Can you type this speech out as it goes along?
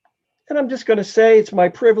And I'm just going to say it's my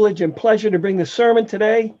privilege and pleasure to bring the sermon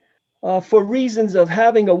today for reasons of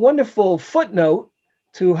having a wonderful footnote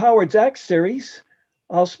to Howard's Acts series.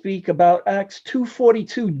 I'll speak about Acts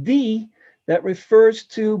 2:42d that refers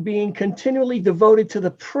to being continually devoted to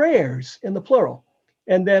the prayers in the plural.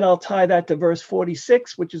 And then I'll tie that to verse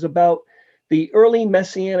 46, which is about the early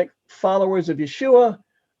messianic followers of Yeshua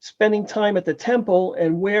spending time at the temple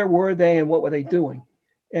and where were they and what were they doing.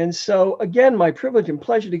 And so, again, my privilege and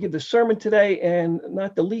pleasure to give the sermon today, and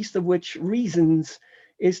not the least of which reasons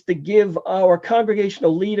is to give our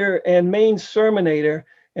congregational leader and main sermonator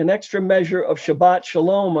an extra measure of Shabbat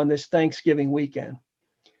Shalom on this Thanksgiving weekend.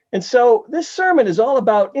 And so this sermon is all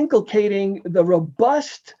about inculcating the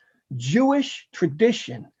robust Jewish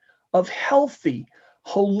tradition of healthy,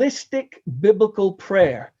 holistic biblical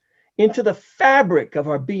prayer into the fabric of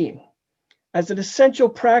our being as an essential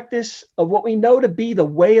practice of what we know to be the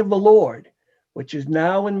way of the Lord, which is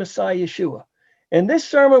now in Messiah Yeshua. And this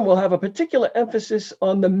sermon will have a particular emphasis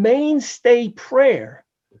on the mainstay prayer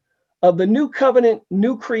of the new covenant,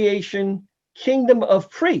 new creation, kingdom of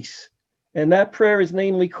priests. And that prayer is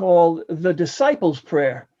namely called the disciples'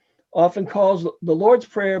 prayer, often called the Lord's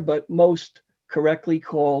Prayer, but most correctly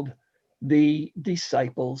called the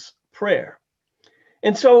disciples' prayer.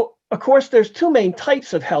 And so, of course, there's two main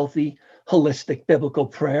types of healthy, holistic biblical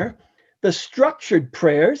prayer. The structured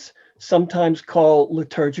prayers, sometimes called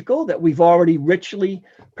liturgical, that we've already richly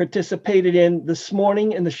participated in this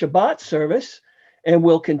morning in the Shabbat service and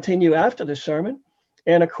will continue after the sermon.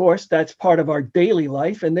 And of course, that's part of our daily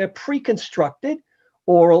life, and they're pre-constructed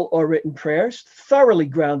oral or written prayers, thoroughly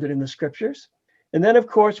grounded in the scriptures. And then, of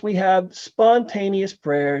course, we have spontaneous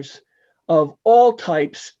prayers of all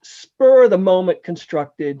types, spur of the moment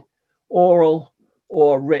constructed, oral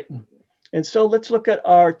or written. And so let's look at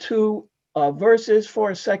our two verses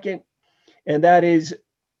for a second, and that is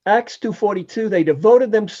Acts 2:42. They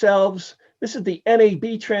devoted themselves, this is the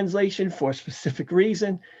NAB translation for a specific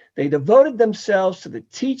reason. They devoted themselves to the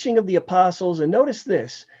teaching of the apostles, and notice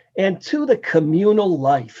this, and to the communal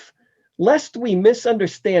life, lest we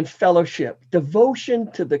misunderstand fellowship, devotion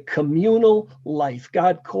to the communal life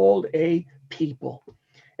God called a people,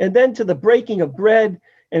 and then to the breaking of bread,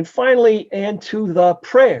 and finally, and to the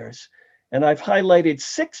prayers. And I've highlighted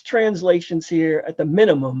 6 translations here at the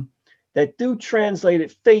minimum that do translate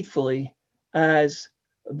it faithfully as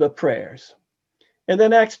the prayers. And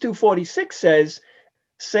then Acts 2:46 says,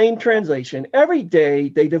 same translation, every day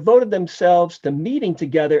they devoted themselves to meeting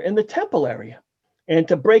together in the temple area and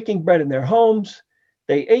to breaking bread in their homes.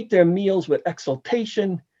 They ate their meals with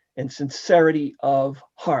exultation and sincerity of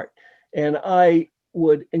heart. And I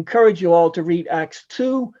would encourage you all to read Acts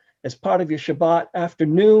 2 as part of your Shabbat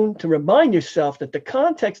afternoon to remind yourself that the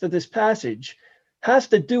context of this passage has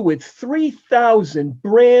to do with 3,000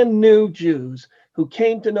 brand new Jews who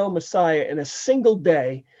came to know Messiah in a single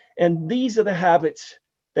day. And these are the habits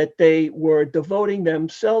that they were devoting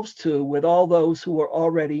themselves to with all those who were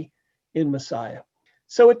already in Messiah.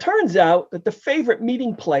 So it turns out that the favorite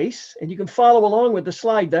meeting place, and you can follow along with the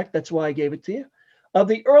slide deck, that's why I gave it to you, of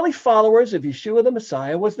the early followers of Yeshua the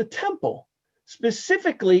Messiah was the temple,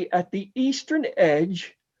 specifically at the eastern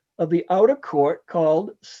edge of the outer court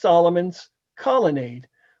called Solomon's Colonnade,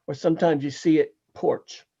 or sometimes you see it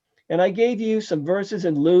porch. And I gave you some verses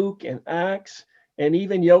in Luke and Acts and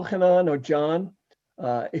even Yohanan or John.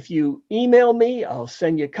 If you email me, I'll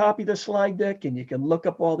send you a copy of the slide deck and you can look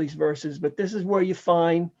up all these verses. But this is where you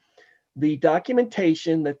find the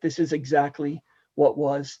documentation that this is exactly what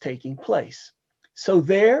was taking place. So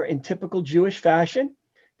there, in typical Jewish fashion,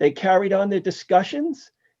 they carried on their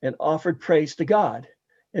discussions and offered praise to God.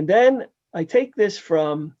 And then I take this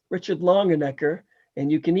from Richard Longenecker,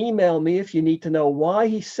 and you can email me if you need to know why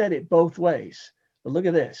he said it both ways. But look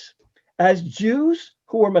at this. As Jews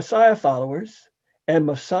who were Messiah followers, and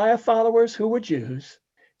Messiah followers who were Jews,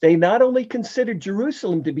 they not only considered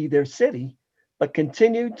Jerusalem to be their city, but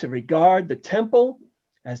continued to regard the temple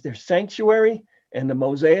as their sanctuary and the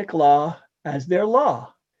Mosaic law as their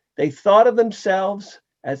law. They thought of themselves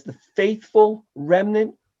as the faithful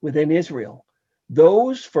remnant within Israel,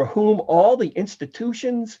 those for whom all the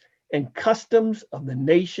institutions and customs of the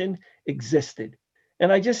nation existed.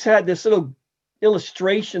 And I just had this little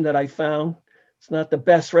illustration that I found. It's not the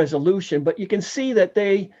best resolution, but you can see that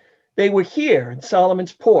they were here in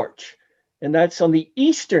Solomon's porch, and that's on the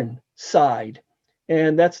eastern side,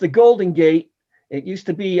 and that's the Golden Gate. It used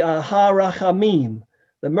to be Ha-Rachamim,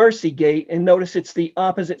 the Mercy Gate, and notice it's the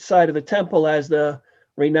opposite side of the temple as the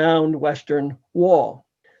renowned Western Wall.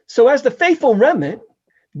 So as the faithful remnant,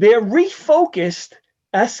 they're refocused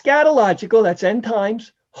eschatological, that's end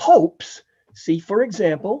times, hopes. See, for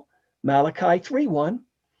example, Malachi 3:1,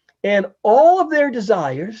 and all of their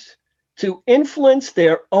desires to influence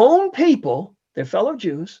their own people, their fellow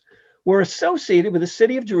Jews, were associated with the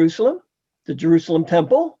city of Jerusalem, the Jerusalem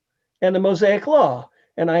temple, and the Mosaic law.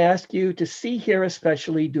 And I ask you to see here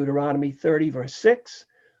especially Deuteronomy 30, verse 6,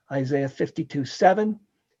 Isaiah 52:7,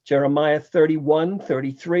 Jeremiah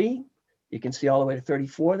 31:33. You can see all the way to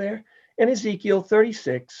 34 there, and Ezekiel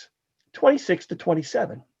 36:26 to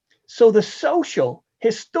 27. So the social,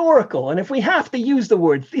 historical, and if we have to use the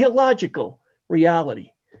word theological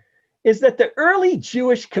reality, is that the early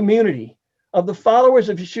Jewish community of the followers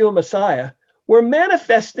of Yeshua Messiah were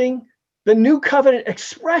manifesting the new covenant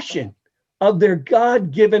expression of their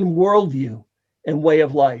God-given worldview and way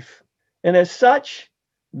of life. And as such,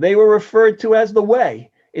 they were referred to as the way.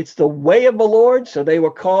 It's the way of the Lord, so they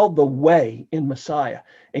were called the way in Messiah.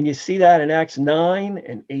 And you see that in Acts 9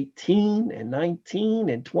 and 18 and 19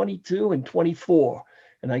 and 22 and 24.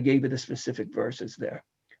 And I gave you the specific verses there.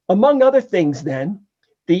 Among other things then,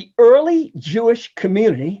 the early Jewish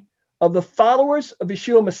community of the followers of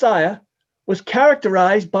Yeshua Messiah was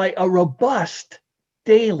characterized by a robust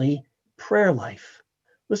daily prayer life.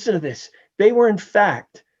 Listen to this. They were, in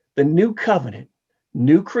fact, the new covenant,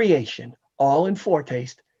 new creation, all in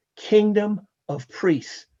foretaste, kingdom of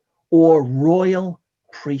priests or royal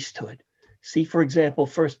priesthood. See, for example,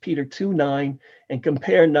 1 Peter 2:9 and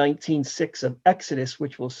compare 19:6 of Exodus,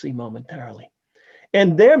 which we'll see momentarily.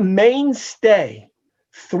 And their mainstay,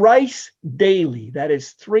 thrice daily, that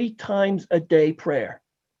is 3 times a day prayer,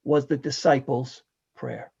 was the disciples'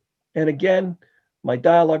 prayer. And again, my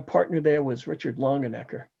dialogue partner there was Richard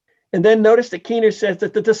Longenecker. And then notice that Keener says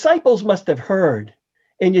that the disciples must have heard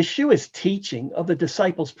in Yeshua's teaching of the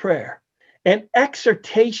disciples' prayer an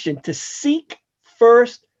exhortation to seek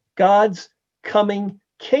first God's coming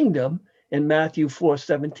kingdom in Matthew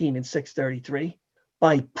 4:17 and 6:33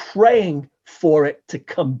 by praying for it to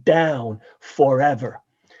come down forever.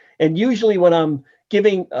 And usually when I'm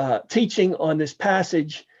giving teaching on this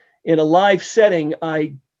passage in a live setting,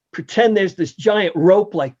 I pretend there's this giant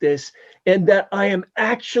rope like this, and that I am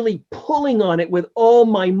actually pulling on it with all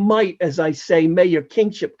my might as I say, may your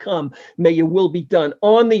kingship come, may your will be done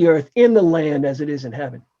on the earth, in the land as it is in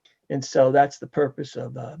heaven. And so that's the purpose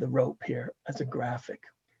of the rope here as a graphic.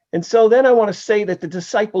 And so then I want to say that the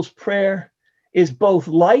disciples' prayer is both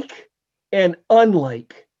like and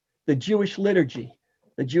unlike the Jewish liturgy,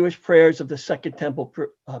 the Jewish prayers of the Second Temple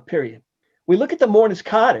period. We look at the Mornis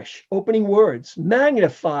Kaddish, opening words,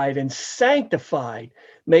 magnified and sanctified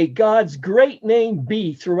may God's great name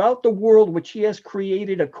be throughout the world which he has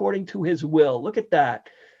created according to his will. Look at that.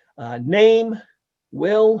 Name,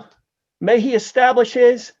 will. May he establish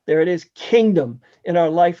his, there it is, kingdom in our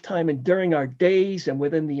lifetime and during our days and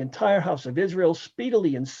within the entire house of Israel,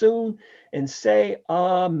 speedily and soon, and say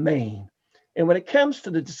amen. And when it comes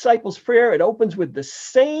to the disciples' prayer, it opens with the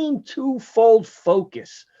same twofold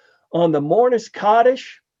focus on the Mornis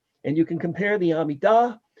Kaddish, and you can compare the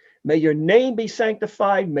Amidah. May your name be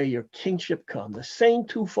sanctified, may your kingship come. The same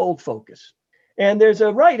twofold focus. And there's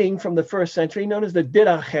a writing from the first century known as the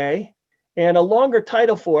Didache, and a longer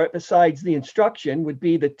title for it besides the instruction would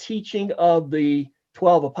be the teaching of the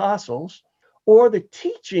 12 apostles, or the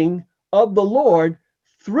teaching of the Lord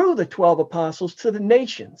through the 12 apostles to the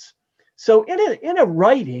nations. So in a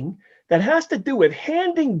writing that has to do with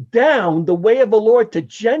handing down the way of the Lord to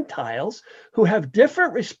Gentiles who have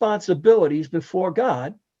different responsibilities before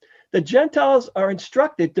God, the Gentiles are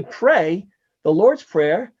instructed to pray the Lord's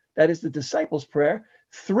Prayer, that is the disciples' prayer,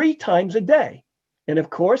 3 times a day. And of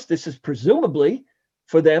course, this is presumably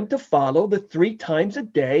for them to follow the 3 times a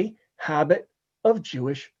day habit of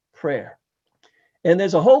Jewish prayer. And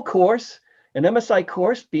there's a whole course, an MSI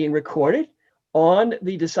course being recorded on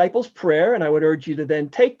the disciples' prayer. And I would urge you to then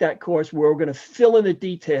take that course where we're going to fill in the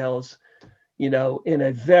details, in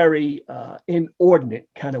a very inordinate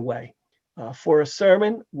kind of way. For a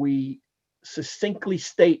sermon, we succinctly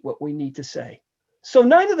state what we need to say. So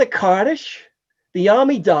neither the Kaddish, the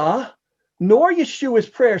Amidah, nor Yeshua's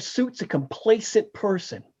prayer suits a complacent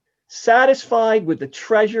person, satisfied with the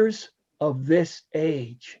treasures of this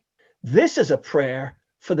age. This is a prayer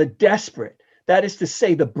for the desperate, that is to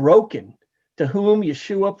say, the broken, to whom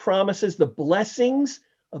Yeshua promises the blessings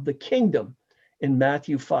of the kingdom in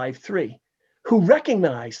Matthew 5:3, who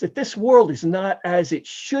recognize that this world is not as it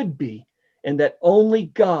should be, and that only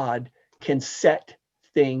God can set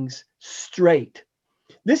things straight.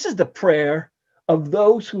 This is the prayer of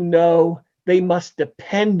those who know they must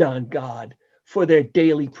depend on God for their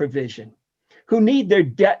daily provision, who need their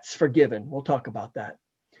debts forgiven. We'll talk about that.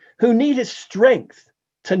 Who need his strength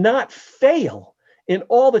to not fail in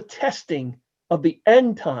all the testing of the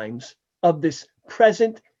end times of this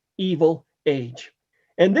present evil age.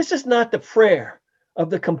 And this is not the prayer of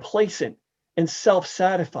the complacent and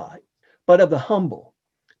self-satisfied, but of the humble,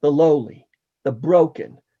 the lowly, the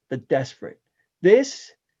broken, the desperate.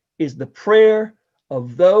 This is the prayer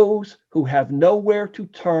of those who have nowhere to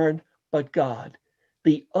turn but God,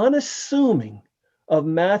 the unassuming of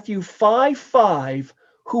Matthew 5:5,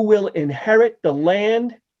 who will inherit the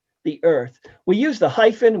land, the earth. We use the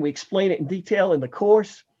hyphen, we explain it in detail in the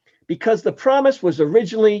course, because the promise was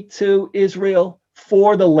originally to Israel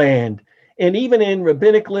for the land. And even in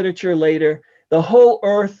rabbinic literature later, the whole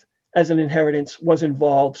earth as an inheritance was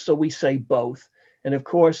involved. So we say both. And of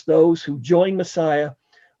course, those who join Messiah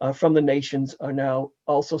from the nations are now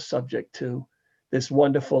also subject to this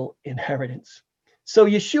wonderful inheritance. So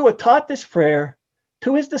Yeshua taught this prayer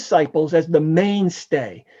to his disciples as the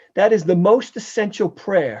mainstay. That is the most essential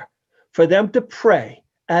prayer for them to pray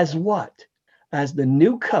as what? As the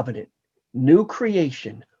new covenant, new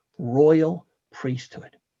creation, royal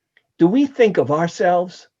priesthood. Do we think of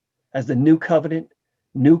ourselves as the new covenant,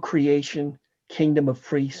 new creation, kingdom of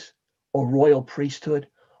priests, or royal priesthood,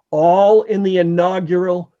 all in the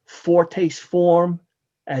inaugural foretaste form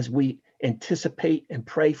as we anticipate and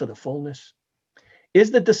pray for the fullness?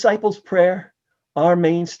 Is the disciples' prayer our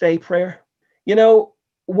mainstay prayer? You know,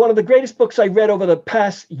 one of the greatest books I read over the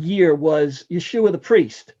past year was Yeshua the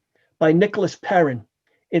Priest by Nicholas Perrin.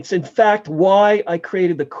 It's in fact why I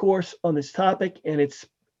created the course on this topic, and it's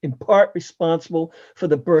in part responsible for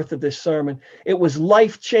the birth of this sermon. It was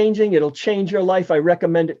life-changing. It'll change your life. I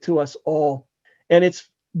recommend it to us all. And it's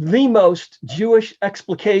the most Jewish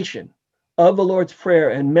explication of the Lord's Prayer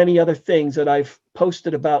and many other things that I've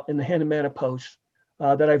posted about in the Hannah Manna posts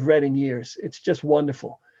that I've read in years. It's just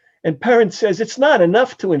wonderful. And Perrin says it's not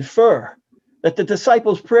enough to infer that the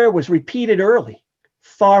disciples' prayer was repeated early,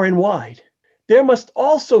 far and wide. There must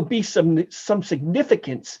also be some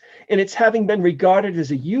significance in its having been regarded as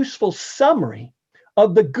a useful summary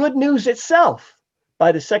of the good news itself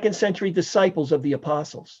by the second century disciples of the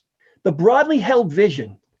apostles. The broadly held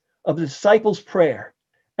vision of the disciples' prayer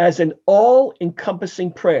as an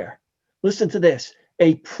all-encompassing prayer. Listen to this,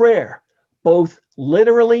 a prayer both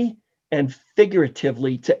literally and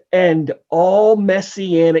figuratively to end all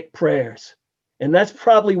messianic prayers. And that's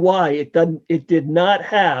probably why it did not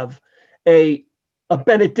have a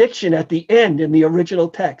benediction at the end in the original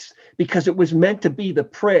text, because it was meant to be the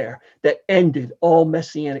prayer that ended all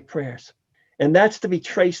messianic prayers. And that's to be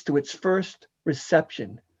traced to its first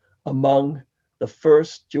reception among the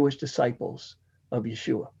first Jewish disciples of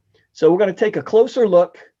Yeshua. So we're going to take a closer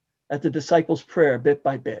look at the disciples' prayer bit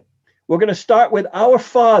by bit. We're going to start with Our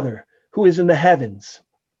Father who is in the heavens.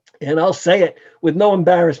 And I'll say it with no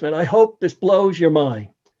embarrassment. I hope this blows your mind.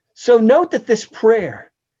 So note that this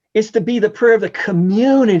prayer is to be the prayer of the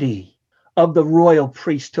community of the royal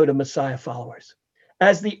priesthood of Messiah followers,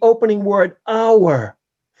 as the opening word, Our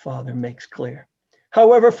Father, makes clear.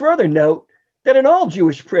 However, further note that in all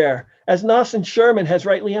Jewish prayer, as Nosson Sherman has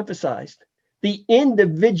rightly emphasized, the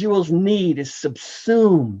individual's need is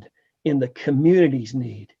subsumed in the community's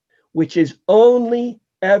need, which is only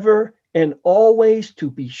ever and always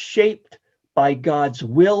to be shaped by God's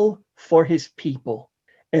will for his people.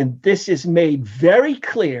 And this is made very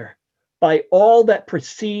clear by all that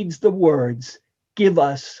precedes the words, give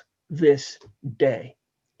us this day.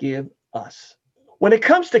 Give us. When it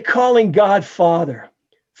comes to calling God Father,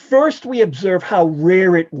 first we observe how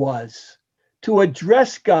rare it was to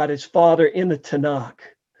address God as Father in the Tanakh,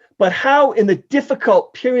 but how in the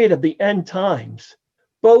difficult period of the end times,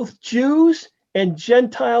 both Jews and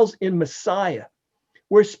Gentiles in Messiah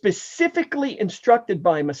were specifically instructed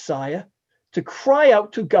by Messiah to cry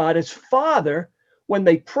out to God as Father when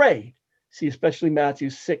they prayed. See especially Matthew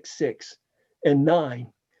 6:6 and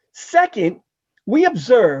 9. Second, we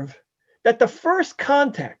observe that the first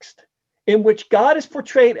context in which God is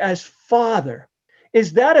portrayed as Father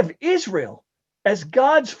is that of Israel as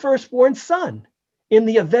God's firstborn son in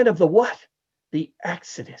the event of the what? The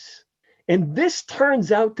Exodus. And this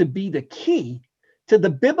turns out to be the key to the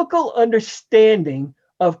biblical understanding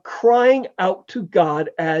of crying out to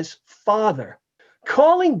God as Father.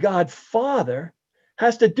 Calling God Father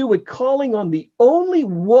has to do with calling on the only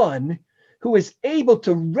one who is able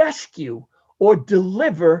to rescue or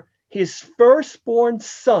deliver his firstborn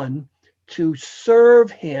son to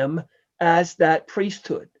serve him as that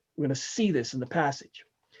priesthood. We're going to see this in the passage.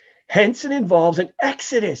 Hence, it involves an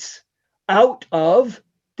exodus out of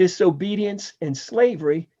disobedience and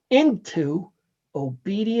slavery into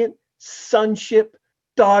obedient sonship,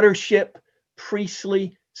 daughtership,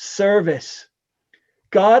 priestly service.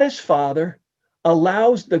 God as Father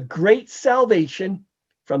allows the great salvation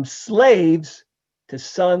from slaves to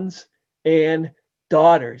sons and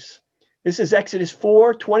daughters. This is Exodus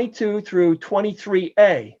 4:22 through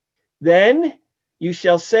 23a. Then you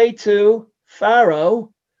shall say to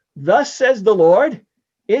Pharaoh, thus says the Lord,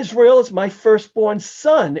 Israel is my firstborn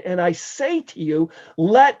son, and I say to you,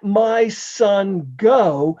 let my son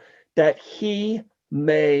go that he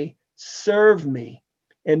may serve me.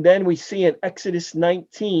 And then we see in Exodus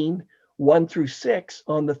 19:1 through 6,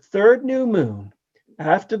 on the third new moon,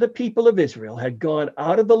 after the people of Israel had gone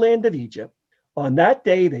out of the land of Egypt, on that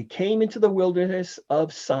day they came into the wilderness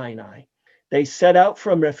of Sinai. They set out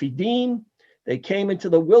from Rephidim. They came into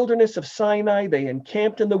the wilderness of Sinai. They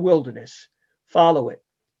encamped in the wilderness. Follow it.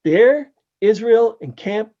 There Israel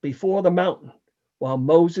encamped before the mountain, while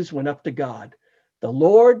Moses went up to God. The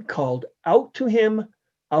Lord called out to him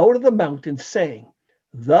out of the mountain, saying,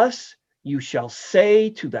 thus you shall say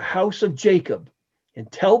to the house of Jacob,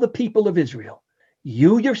 and tell the people of Israel,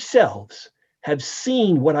 you yourselves have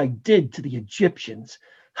seen what I did to the Egyptians,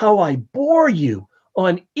 how I bore you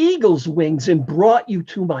on eagle's wings and brought you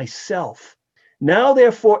to myself. Now,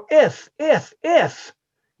 therefore, if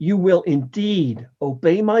you will indeed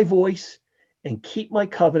obey my voice and keep my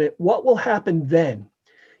covenant, what will happen then?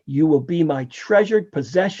 You will be my treasured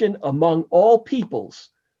possession among all peoples,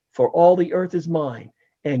 for all the earth is mine,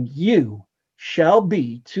 and you shall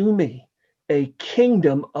be to me a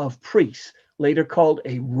kingdom of priests, later called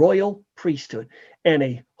a royal priesthood, and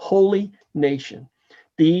a holy nation.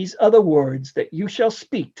 These are the words that you shall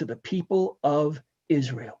speak to the people of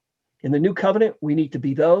Israel. In the new covenant, we need to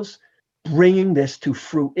be those bringing this to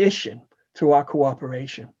fruition through our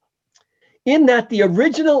cooperation. In that, the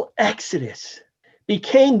original Exodus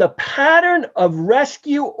became the pattern of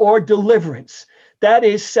rescue or deliverance, that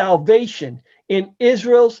is, salvation in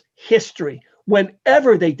Israel's history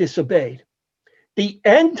whenever they disobeyed. The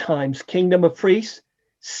end times kingdom of priests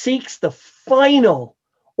seeks the final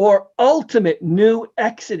or ultimate new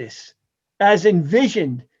Exodus, as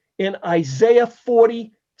envisioned in Isaiah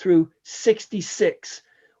 40 through 66,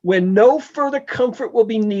 when no further comfort will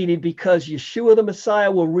be needed because Yeshua the Messiah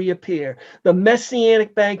will reappear. The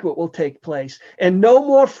messianic banquet will take place, and no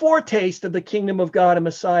more foretaste of the kingdom of God and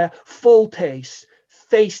Messiah, full taste,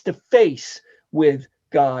 face to face with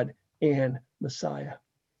God and Messiah.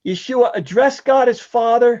 Yeshua addressed God as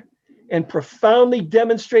Father and profoundly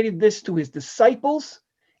demonstrated this to his disciples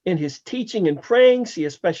in his teaching and praying. See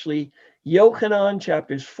especially Yochanan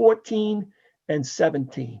chapters 14 and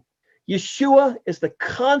 17. Yeshua is the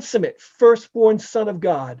consummate firstborn Son of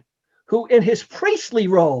God, who in his priestly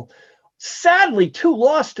role, sadly too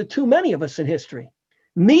lost to too many of us in history,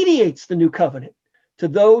 mediates the new covenant to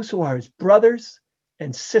those who are his brothers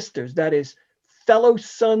and sisters, that is, fellow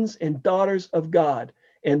sons and daughters of God,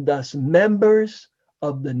 and thus members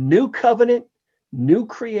of the new covenant, new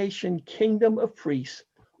creation, kingdom of priests,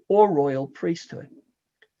 or royal priesthood.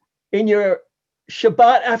 In your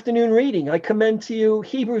Shabbat afternoon reading, I commend to you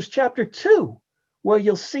Hebrews chapter 2, where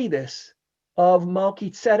you'll see this of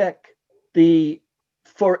Melchizedek, the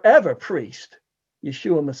forever priest,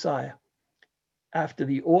 Yeshua Messiah, after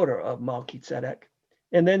the order of Melchizedek.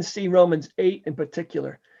 And then see Romans 8 in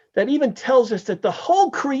particular, that even tells us that the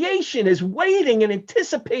whole creation is waiting and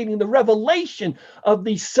anticipating the revelation of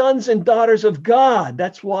these sons and daughters of God.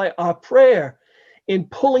 That's why our prayer in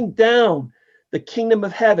pulling down the kingdom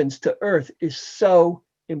of heavens to earth is so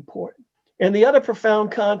important. And the other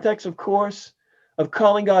profound context, of course, of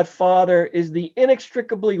calling God Father is the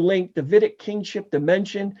inextricably linked Davidic kingship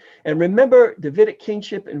dimension. And remember, Davidic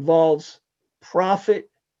kingship involves prophet,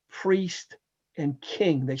 priest, and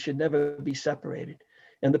king. They should never be separated.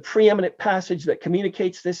 And the preeminent passage that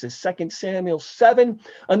communicates this is 2 Samuel 7,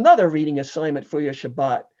 another reading assignment for your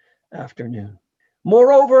Shabbat afternoon.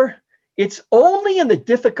 Moreover, it's only in the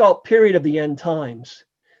difficult period of the end times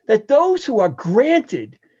that those who are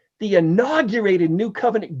granted the inaugurated new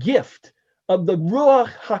covenant gift of the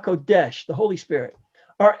Ruach HaKodesh, the Holy Spirit,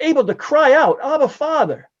 are able to cry out, Abba,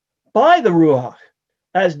 Father, by the Ruach,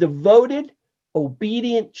 as devoted,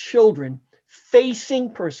 obedient children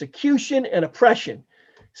facing persecution and oppression.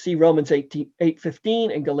 See Romans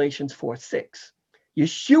 8:15 and Galatians 4:6.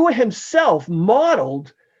 Yeshua himself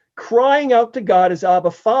modeled crying out to God as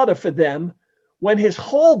Abba Father for them when his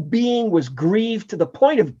whole being was grieved to the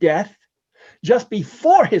point of death, just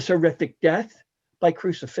before his horrific death by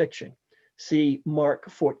crucifixion. See Mark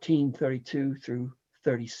 14:32 through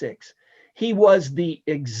 36. He was the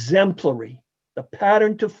exemplary, the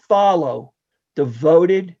pattern to follow,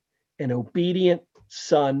 devoted and obedient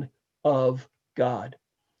Son of God.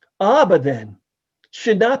 Abba then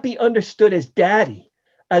should not be understood as daddy,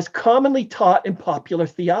 as commonly taught in popular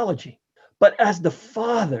theology, but as the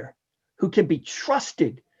Father who can be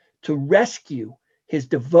trusted to rescue his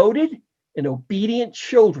devoted and obedient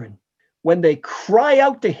children when they cry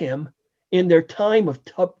out to him in their time of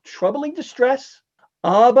troubling distress.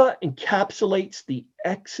 Abba encapsulates the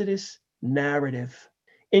Exodus narrative.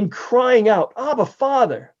 In crying out, Abba,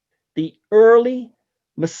 Father, the early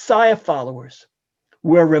Messiah followers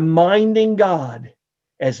were reminding God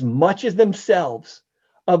as much as themselves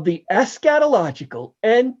of the eschatological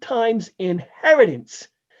end times inheritance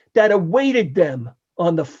that awaited them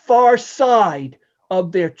on the far side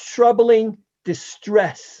of their troubling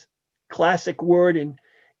distress. Classic word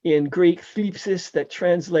in Greek, thlipsis, that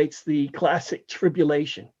translates the classic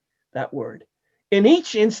tribulation, that word. In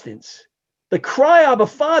each instance, the cry of a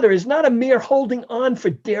father is not a mere holding on for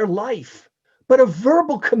dear life, but a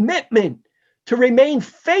verbal commitment to remain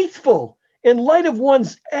faithful in light of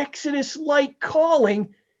one's Exodus-like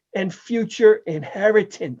calling and future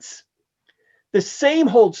inheritance. The same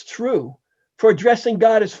holds true for addressing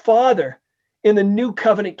God as Father in the New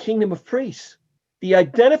Covenant kingdom of priests. The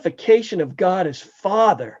identification of God as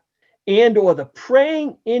Father and or the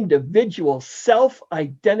praying individual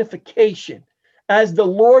self-identification as the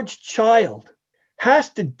Lord's child has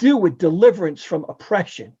to do with deliverance from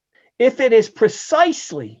oppression. If it is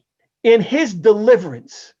precisely in his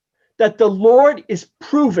deliverance that the Lord is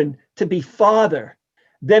proven to be Father,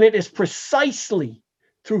 then it is precisely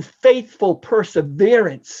through faithful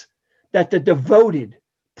perseverance that the devoted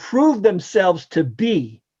prove themselves to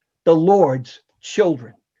be the Lord's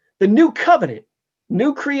children. The new covenant,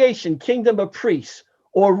 new creation, kingdom of priests,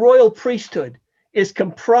 or royal priesthood is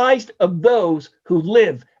comprised of those who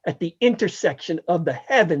live at the intersection of the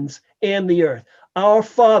heavens and the earth. Our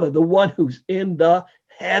Father, the one who's in the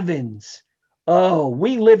heavens. Oh,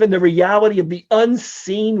 we live in the reality of the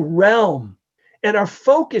unseen realm and are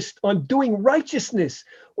focused on doing righteousness,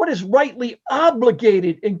 what is rightly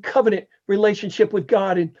obligated in covenant relationship with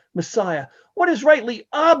God and Messiah, what is rightly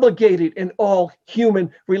obligated in all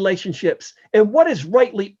human relationships, and what is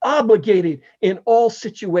rightly obligated in all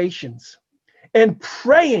situations, and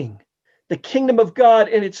praying the kingdom of God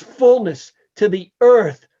in its fullness to the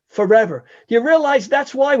earth forever. Do you realize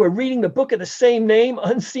that's why we're reading the book of the same name,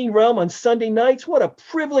 Unseen Realm, on Sunday nights? What a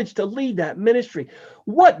privilege to lead that ministry.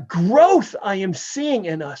 What growth I am seeing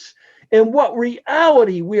in us, and what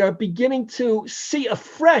reality we are beginning to see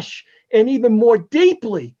afresh and even more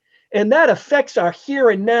deeply. And that affects our here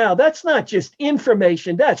and now. That's not just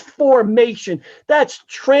information, that's formation, that's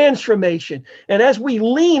transformation. And as we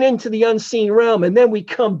lean into the unseen realm and then we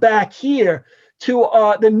come back here to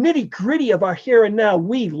the nitty gritty of our here and now,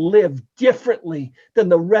 we live differently than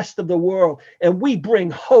the rest of the world. And we bring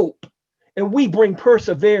hope, and we bring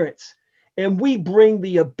perseverance, and we bring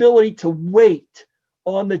the ability to wait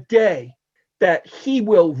on the day that he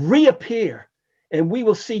will reappear and we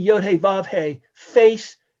will see Yod-Heh-Vav-Heh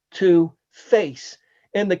face to face.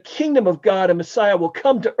 And the kingdom of God and Messiah will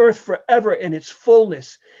come to earth forever in its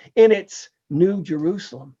fullness, in its new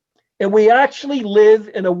Jerusalem. And we actually live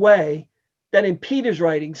in a way that in Peter's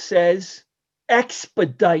writing says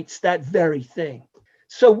expedites that very thing.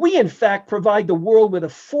 So we in fact provide the world with a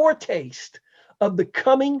foretaste of the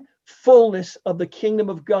coming fullness of the kingdom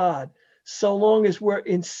of God, so long as we're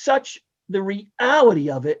in such the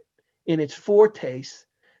reality of it in its foretaste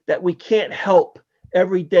that we can't help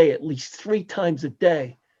every day, at least 3 times a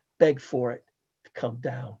day, beg for it to come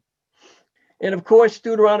down. And of course,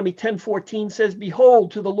 Deuteronomy 10:14 says,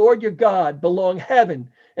 behold, to the Lord your God belong heaven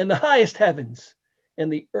and the highest heavens, and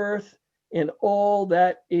the earth and all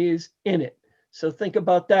that is in it. So think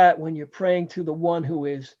about that when you're praying to the one who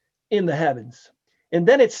is in the heavens. And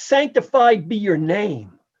then it's sanctified be your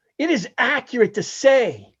name. It is accurate to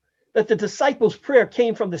say that the disciples' prayer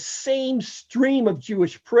came from the same stream of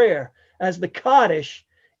Jewish prayer as the Kaddish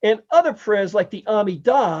and other prayers like the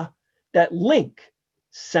Amidah that link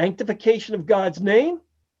sanctification of God's name,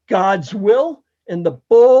 God's will, and the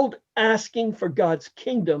bold asking for God's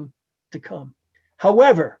kingdom to come.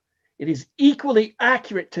 However, it is equally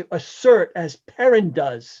accurate to assert, as Perrin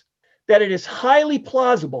does, that it is highly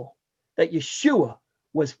plausible that Yeshua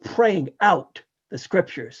was praying out the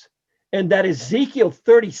scriptures, and that Ezekiel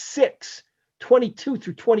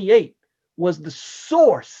 36:22-28 was the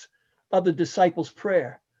source of the disciples'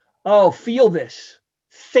 prayer. Oh, feel this,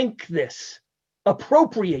 think this,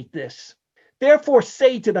 appropriate this. Therefore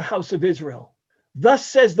say to the house of Israel, thus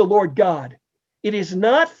says the Lord God, it is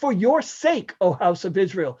not for your sake, O house of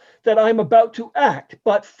Israel, that I'm about to act,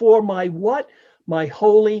 but for my what? My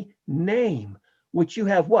holy name, which you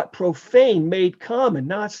have what? Profaned, made common,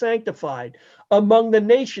 not sanctified among the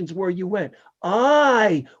nations where you went.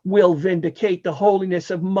 I will vindicate the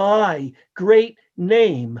holiness of my great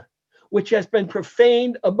name, which has been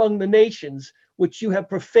profaned among the nations, which you have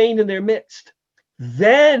profaned in their midst.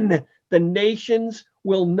 Then the nations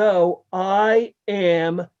will know I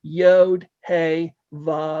am Yod He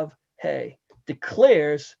Vav He,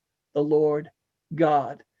 declares the Lord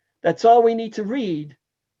God. That's all we need to read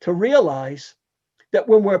to realize that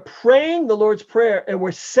when we're praying the Lord's Prayer and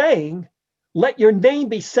we're saying, let your name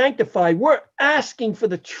be sanctified, we're asking for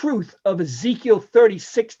the truth of Ezekiel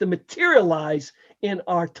 36 to materialize in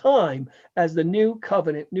our time as the new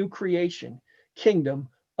covenant, new creation, kingdom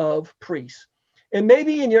of priests. And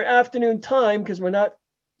maybe in your afternoon time, because we're not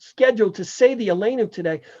scheduled to say the Aleinu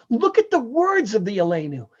today, look at the words of the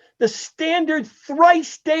Aleinu, the standard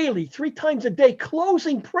thrice daily, 3 times a day,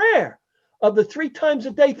 closing prayer of the 3 times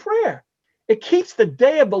a day prayer. It keeps the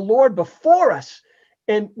day of the Lord before us.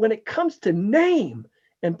 And when it comes to name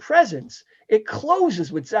and presence, it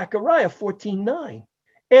closes with Zechariah 14:9.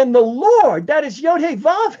 And the Lord, that is Yod He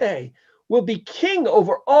Vav He, will be king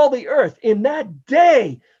over all the earth. In that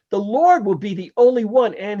day, the Lord will be the only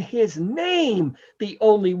one, and his name the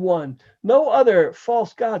only one. No other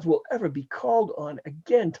false gods will ever be called on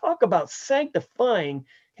again. Talk about sanctifying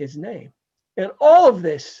his name. And all of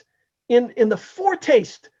this in the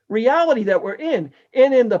foretaste reality that we're in,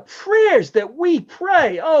 and in the prayers that we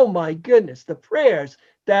pray. Oh my goodness, the prayers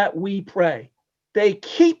that we pray. They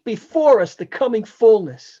keep before us the coming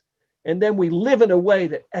fullness, and then we live in a way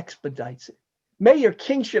that expedites it. May your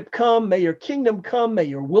kingship come, may your kingdom come, may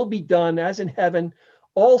your will be done as in heaven,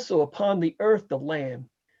 also upon the earth, the land.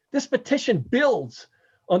 This petition builds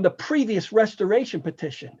on the previous restoration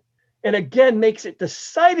petition, and again makes it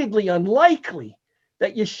decidedly unlikely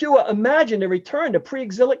that Yeshua imagined a return to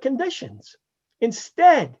pre-exilic conditions.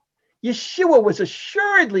 Instead, Yeshua was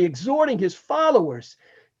assuredly exhorting his followers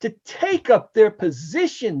to take up their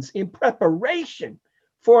positions in preparation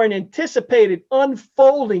for an anticipated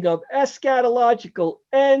unfolding of eschatological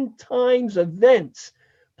end times events.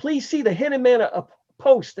 Please see the Hidden Manna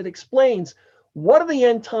post that explains what are the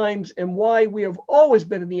end times and why we have always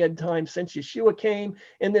been in the end times since Yeshua came,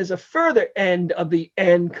 and there's a further end of the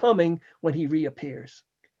end coming when he reappears.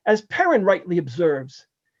 As Perrin rightly observes,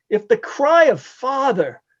 if the cry of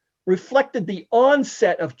Father reflected the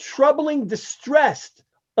onset of troubling distress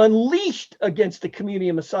unleashed against the community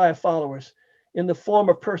of Messiah followers in the form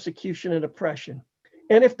of persecution and oppression,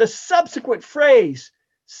 and if the subsequent phrase,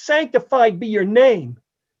 sanctified be your name,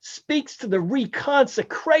 speaks to the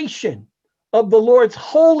reconsecration of the Lord's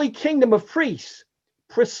holy kingdom of priests,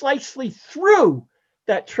 precisely through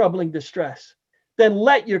that troubling distress, then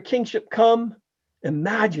let your kingship come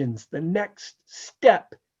imagines the next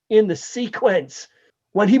step in the sequence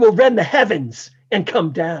when he will rend the heavens and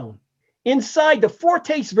come down. Inside the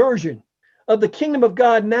foretaste version of the kingdom of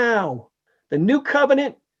God now, the new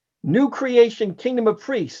covenant, new creation kingdom of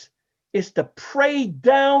priests is to pray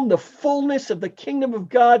down the fullness of the kingdom of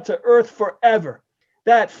God to earth forever.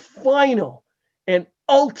 That final and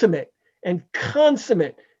ultimate and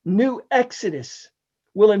consummate new exodus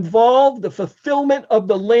will involve the fulfillment of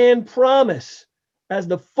the land promise, as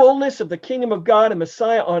the fullness of the kingdom of God and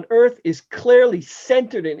Messiah on earth is clearly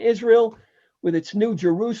centered in Israel with its new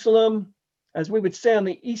Jerusalem, as we would say on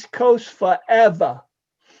the East Coast, forever.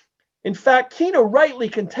 In fact, Kino rightly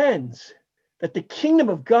contends that the kingdom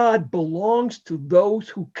of God belongs to those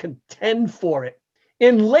who contend for it,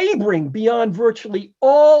 in laboring beyond virtually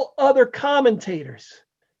all other commentators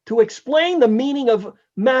to explain the meaning of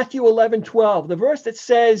Matthew 11:12, the verse that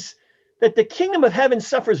says that the kingdom of heaven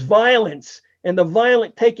suffers violence and the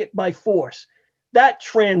violent take it by force. That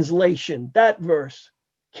translation, that verse,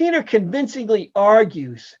 Keener convincingly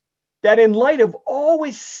argues that in light of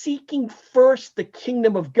always seeking first the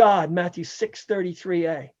kingdom of God, Matthew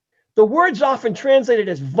 6:33a, the words often translated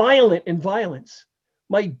as violent and violence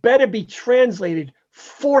might better be translated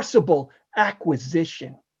forcible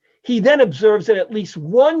acquisition. He then observes that at least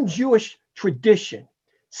one Jewish tradition,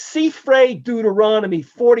 Sifrei Deuteronomy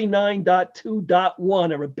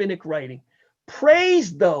 49.2.1, a rabbinic writing,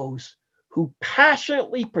 praised those who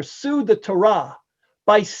passionately pursued the Torah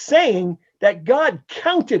by saying that God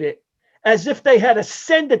counted it as if they had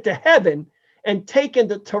ascended to heaven and taken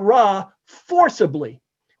the Torah forcibly,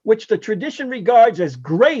 which the tradition regards as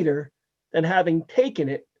greater than having taken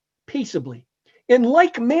it peaceably. In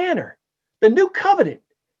like manner, the new covenant,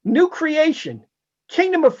 new creation,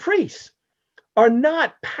 kingdom of priests are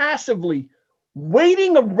not passively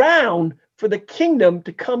waiting around for the kingdom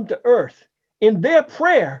to come to earth. In their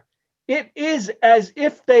prayer, it is as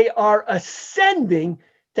if they are ascending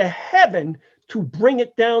to heaven to bring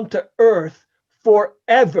it down to earth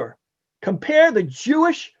forever. Compare the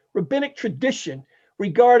Jewish rabbinic tradition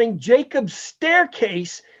regarding Jacob's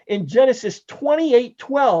staircase in Genesis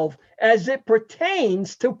 28:12 as it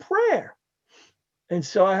pertains to prayer. And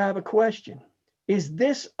so I have a question. Is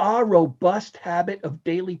this our robust habit of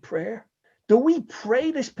daily prayer? Do we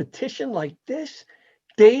pray this petition like this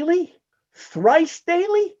daily, thrice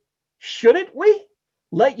daily? Shouldn't we?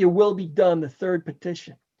 Let your will be done, the third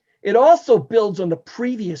petition. It also builds on the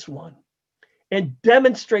previous one and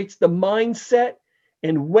demonstrates the mindset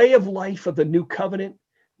and way of life of the new covenant,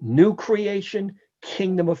 new creation,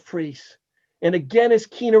 kingdom of priests. And again, as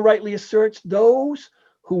Kina rightly asserts, those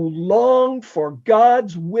who long for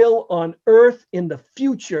God's will on earth in the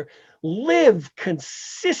future live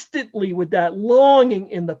consistently with that longing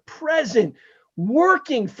in the present,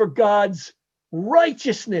 working for God's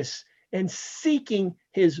righteousness and seeking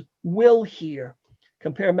his will here.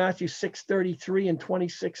 Compare Matthew 6:33 and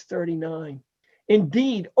 26:39.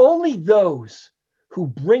 Indeed, only those who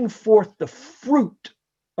bring forth the fruit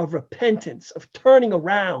of repentance, of turning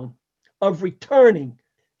around, of returning,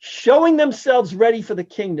 showing themselves ready for the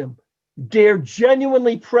kingdom, dare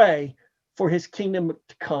genuinely pray for his kingdom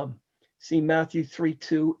to come. See Matthew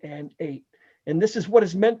 3:2 and 8. And this is what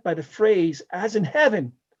is meant by the phrase, as in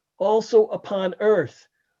heaven, also upon earth.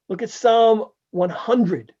 Look at Psalm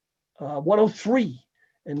 100, 103,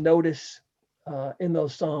 and notice in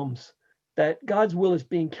those Psalms that God's will is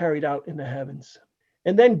being carried out in the heavens.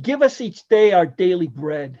 And then give us each day our daily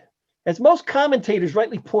bread. As most commentators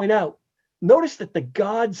rightly point out, notice that the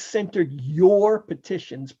God-centered your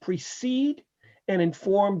petitions precede and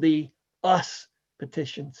inform the us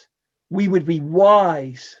petitions. We would be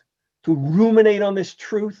wise to ruminate on this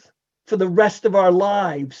truth for the rest of our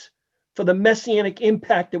lives, for the messianic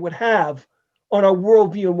impact it would have on our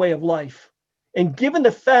worldview and way of life. And given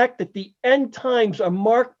the fact that the end times are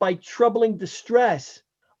marked by troubling distress,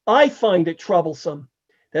 I find it troublesome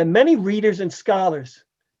that many readers and scholars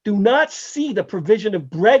do not see the provision of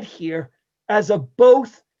bread here as a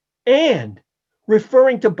both and,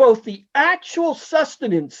 referring to both the actual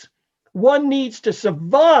sustenance one needs to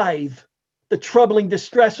survive the troubling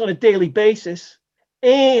distress on a daily basis,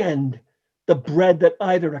 and the bread that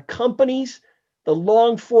either accompanies the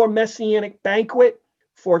longed-for messianic banquet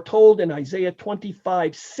foretold in Isaiah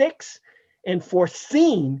 25:6 and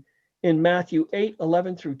foreseen in Matthew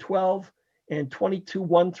 8:11 through 12 and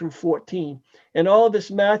 22:1 through 14. And all of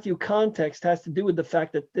this Matthew context has to do with the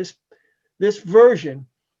fact that this version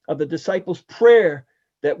of the disciples' prayer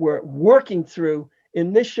that we're working through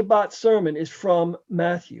in this Shabbat sermon is from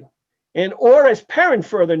Matthew. And or as Perrin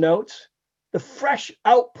further notes, the fresh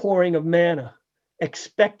outpouring of manna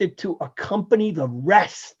expected to accompany the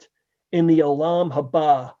rest in the Olam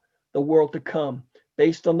Haba, the world to come,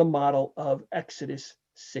 based on the model of Exodus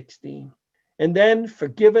 16. And then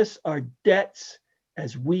forgive us our debts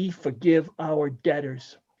as we forgive our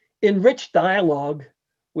debtors. In rich dialogue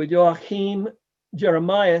with Joachim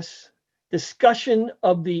Jeremias, discussion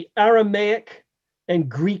of the Aramaic and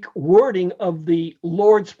Greek wording of the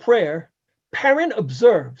Lord's Prayer, Perrin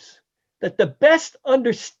observes that the best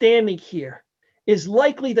understanding here is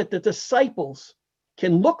likely that the disciples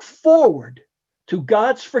can look forward to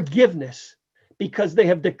God's forgiveness because they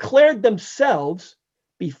have declared themselves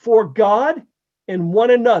before God and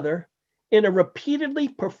one another in a repeatedly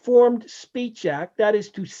performed speech act, that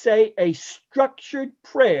is to say, a structured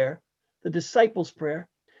prayer, the disciples' prayer.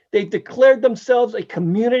 They've declared themselves a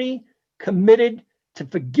community committed to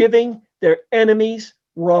forgiving their enemies'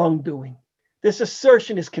 wrongdoing. This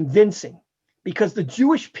assertion is convincing because the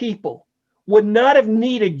Jewish people would not have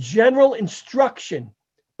needed general instruction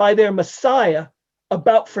by their Messiah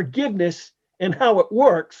about forgiveness and how it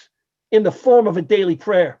works in the form of a daily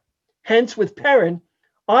prayer. Hence, with Perrin,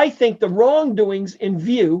 I think the wrongdoings in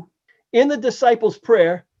view in the disciples'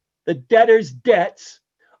 prayer, the debtors' debts,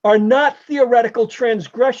 are not theoretical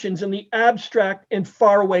transgressions in the abstract and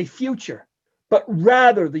faraway future, but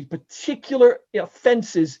rather the particular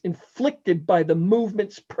offenses inflicted by the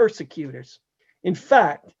movement's persecutors. In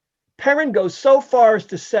fact, Perrin goes so far as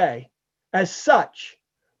to say, as such,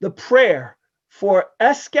 the prayer for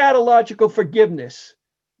eschatological forgiveness,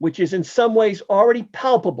 which is in some ways already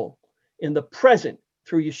palpable in the present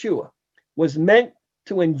through Yeshua, was meant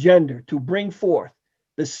to engender, to bring forth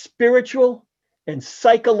the spiritual and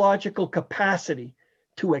psychological capacity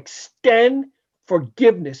to extend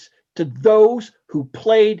forgiveness to those who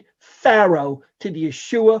played Pharaoh to the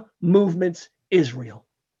Yeshua movement's Israel.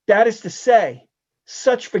 That is to say,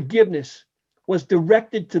 such forgiveness was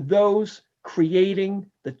directed to those creating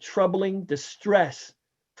the troubling distress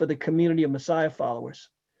for the community of Messiah followers.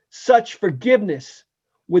 Such forgiveness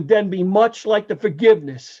would then be much like the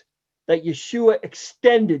forgiveness that Yeshua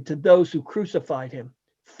extended to those who crucified him.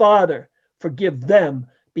 Father, forgive them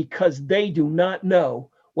because they do not know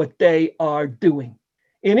what they are doing.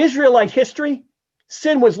 In Israelite history,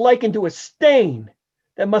 sin was likened to a stain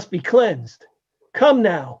that must be cleansed. Come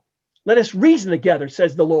now, let us reason together,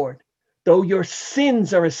 says the Lord. Though your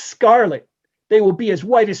sins are as scarlet, they will be as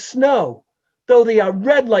white as snow. Though they are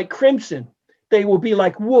red like crimson, they will be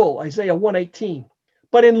like wool, Isaiah 1:18.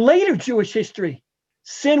 But in later Jewish history,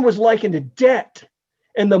 sin was likened to debt.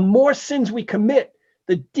 And the more sins we commit,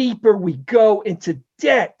 the deeper we go into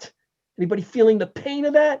debt. Anybody feeling the pain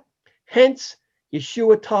of that? Hence,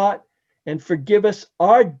 Yeshua taught, and forgive us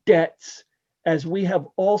our debts as we have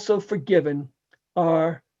also forgiven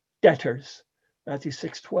our debtors. Matthew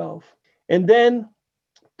 6:12. And then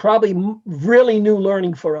probably really new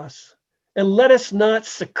learning for us. And let us not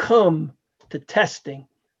succumb to testing.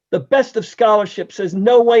 The best of scholarship says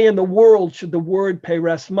no way in the world should the word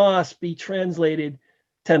peirasmos be translated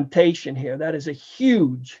temptation here. That is a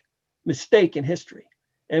huge mistake in history.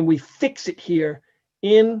 And we fix it here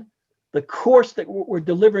in the course that we're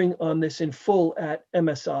delivering on this in full at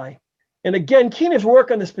MSI. And again, Keener's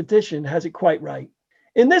work on this petition has it quite right.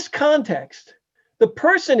 In this context, the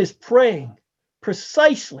person is praying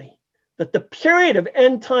precisely that the period of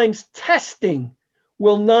end times testing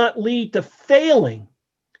will not lead to failing.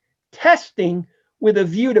 Testing with a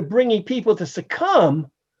view to bringing people to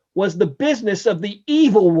succumb was the business of the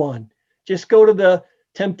evil one. Just go to the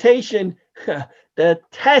temptation, the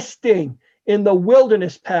testing in the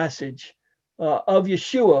wilderness passage of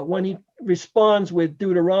Yeshua when he responds with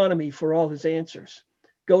Deuteronomy for all his answers.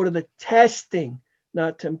 Go to the testing,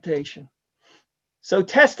 not temptation. So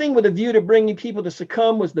testing with a view to bringing people to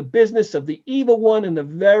succumb was the business of the evil one in the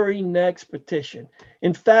very next petition.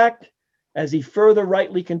 In fact, as he further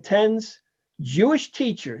rightly contends, Jewish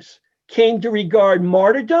teachers came to regard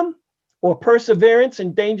martyrdom or perseverance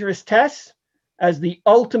in dangerous tests as the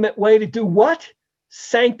ultimate way to do what?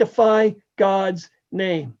 Sanctify God's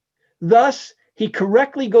name. Thus, he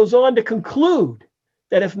correctly goes on to conclude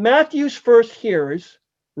that if Matthew's first hearers,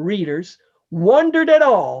 readers, wondered at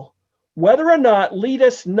all whether or not lead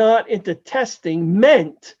us not into testing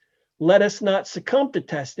meant let us not succumb to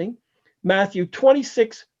testing, Matthew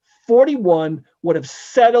 26:41 would have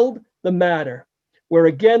settled the matter, where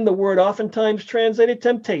again the word oftentimes translated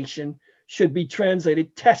temptation should be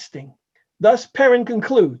translated testing. Thus, Perrin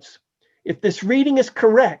concludes, if this reading is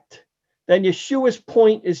correct, then Yeshua's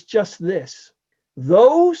point is just this.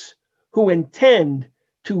 Those who intend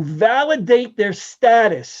to validate their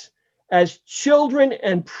status as children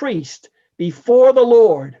and priests before the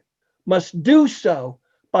Lord must do so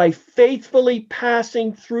by faithfully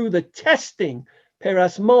passing through the testing,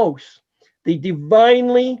 peirasmos, the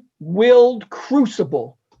divinely willed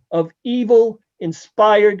crucible of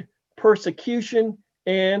evil-inspired persecution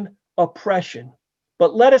and oppression.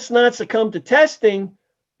 But let us not succumb to testing,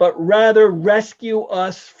 but rather rescue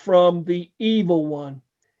us from the evil one.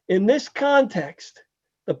 In this context,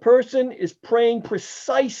 the person is praying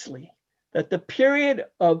precisely that the period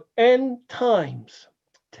of end times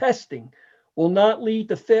testing will not lead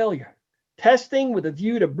to failure. Testing with a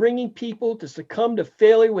view to bringing people to succumb to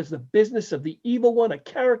failure was the business of the evil one, a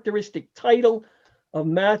characteristic title of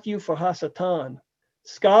Matthew for Hasatan.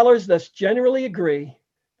 Scholars thus generally agree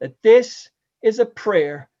that this is a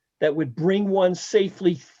prayer that would bring one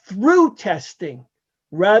safely through testing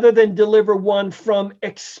rather than deliver one from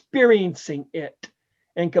experiencing it.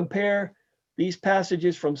 And compare these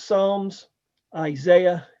passages from Psalms,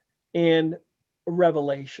 Isaiah, and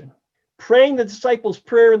Revelation. Praying the disciples'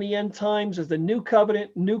 prayer in the end times as the new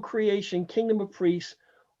covenant, new creation, kingdom of priests,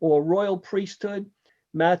 or royal priesthood.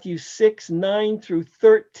 Matthew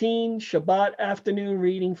 6:9-13, Shabbat afternoon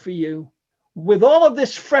reading for you. With all of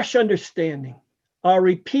this fresh understanding, our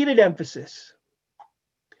repeated emphasis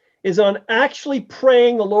is on actually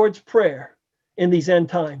praying the Lord's Prayer in these end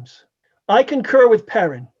times. I concur with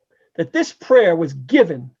Perrin that this prayer was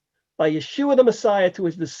given by Yeshua the Messiah to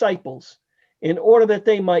his disciples in order that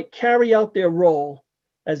they might carry out their role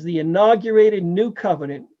as the inaugurated new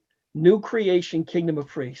covenant, new creation kingdom of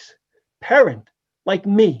priests. Perrin, like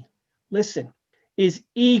me, listen, is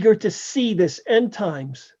eager to see this end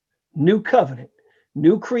times, new covenant,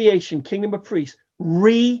 new creation kingdom of priests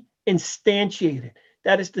reinstantiated.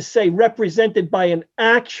 That is to say, represented by an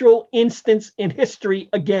actual instance in history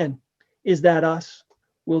again. Is that us?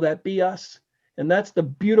 Will that be us? And that's the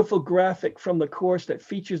beautiful graphic from the course that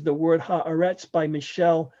features the word Haaretz by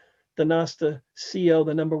Michel D'Anastasio,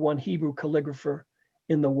 the #1 Hebrew calligrapher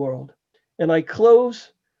in the world. And I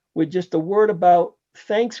close with just a word about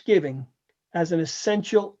thanksgiving as an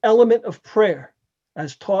essential element of prayer.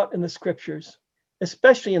 as taught in the scriptures,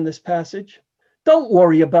 especially in this passage. Don't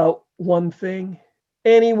worry about one thing,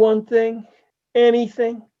 any one thing,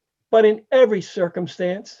 anything, but in every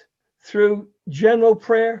circumstance, through general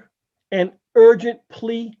prayer and urgent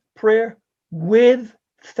plea prayer with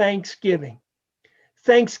thanksgiving.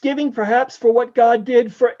 Thanksgiving, perhaps, for what God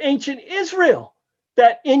did for ancient Israel,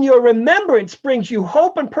 that in your remembrance brings you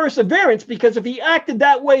hope and perseverance, because if he acted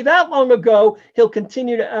that way that long ago, he'll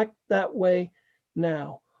continue to act that way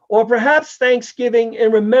now. Or perhaps thanksgiving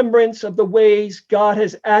in remembrance of the ways God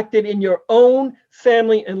has acted in your own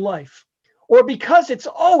family and life. Or because it's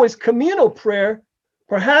always communal prayer,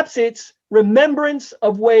 perhaps it's remembrance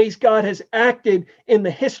of ways God has acted in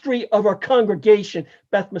the history of our congregation,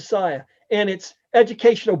 Beth Messiah, and its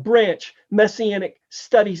educational branch, Messianic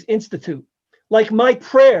Studies Institute. Like my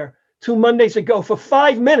prayer 2 Mondays ago for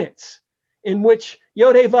 5 minutes, in which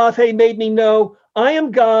Yod-Heh-Vav-Heh made me know, I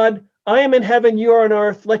am God, I am in heaven, you are on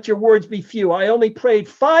earth, let your words be few. I only prayed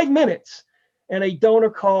 5 minutes, and a donor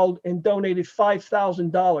called and donated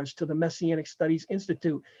 $5,000 to the Messianic Studies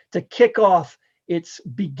Institute to kick off its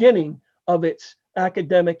beginning of its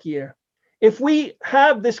academic year. If we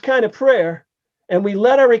have this kind of prayer and we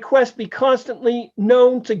let our requests be constantly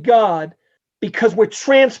known to God because we're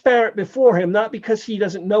transparent before him, not because he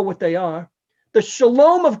doesn't know what they are, the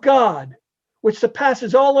shalom of God, which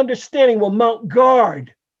surpasses all understanding, will mount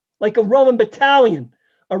guard like a Roman battalion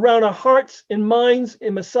around our hearts and minds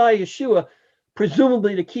in Messiah Yeshua,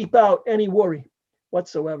 presumably to keep out any worry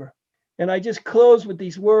whatsoever. And I just close with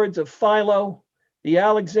these words of Philo, the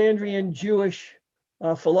Alexandrian Jewish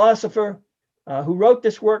philosopher who wrote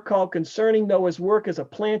this work called Concerning Noah's Work as a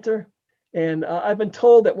Planter. And I've been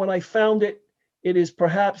told that when I found it, it is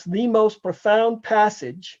perhaps the most profound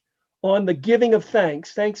passage on the giving of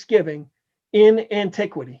thanks, Thanksgiving, in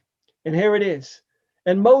antiquity. And here it is.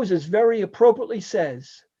 And Moses very appropriately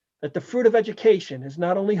says that the fruit of education is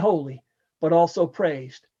not only holy, but also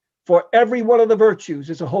praised. For every one of the virtues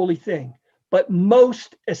is a holy thing, but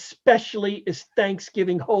most especially is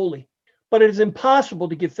thanksgiving holy. But it is impossible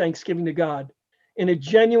to give thanksgiving to God in a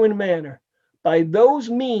genuine manner by those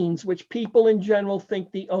means which people in general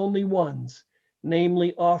think the only ones,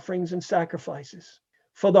 namely offerings and sacrifices.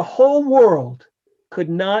 For the whole world could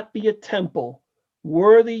not be a temple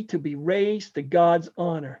worthy to be raised to God's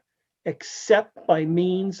honor, except by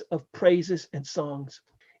means of praises and songs.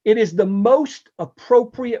 It is the most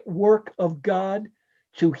appropriate work of God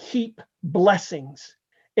to heap blessings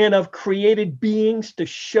and of created beings to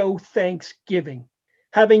show thanksgiving.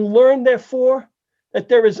 Having learned, therefore, that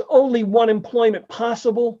there is only one employment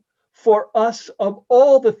possible for us of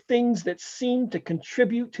all the things that seem to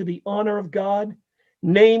contribute to the honor of God,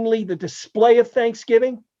 namely the display of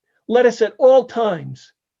thanksgiving, let us at all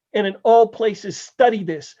times and in all places study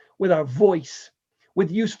this with our voice,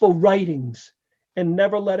 with useful writings, and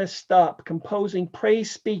never let us stop composing praise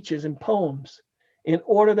speeches and poems in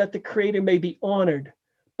order that the Creator may be honored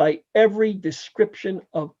by every description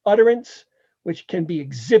of utterance which can be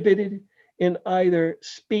exhibited in either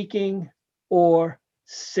speaking or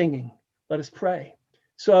singing. Let us pray.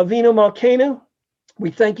 So Avinu Malkeinu,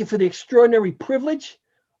 we thank you for the extraordinary privilege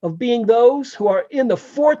of being those who are in the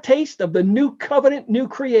foretaste of the new covenant, new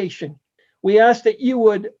creation. We ask that you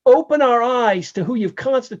would open our eyes to who you've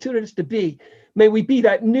constituted us to be. May we be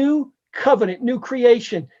that new covenant, new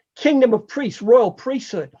creation, kingdom of priests, royal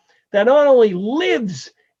priesthood, that not only lives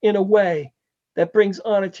in a way that brings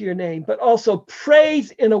honor to your name, but also prays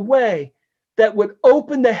in a way that would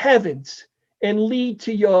open the heavens and lead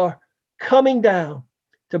to your coming down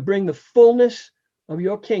to bring the fullness of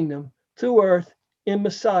your kingdom to earth in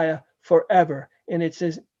Messiah forever. And it's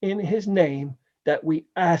in his name that we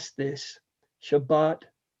ask this. Shabbat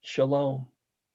Shalom.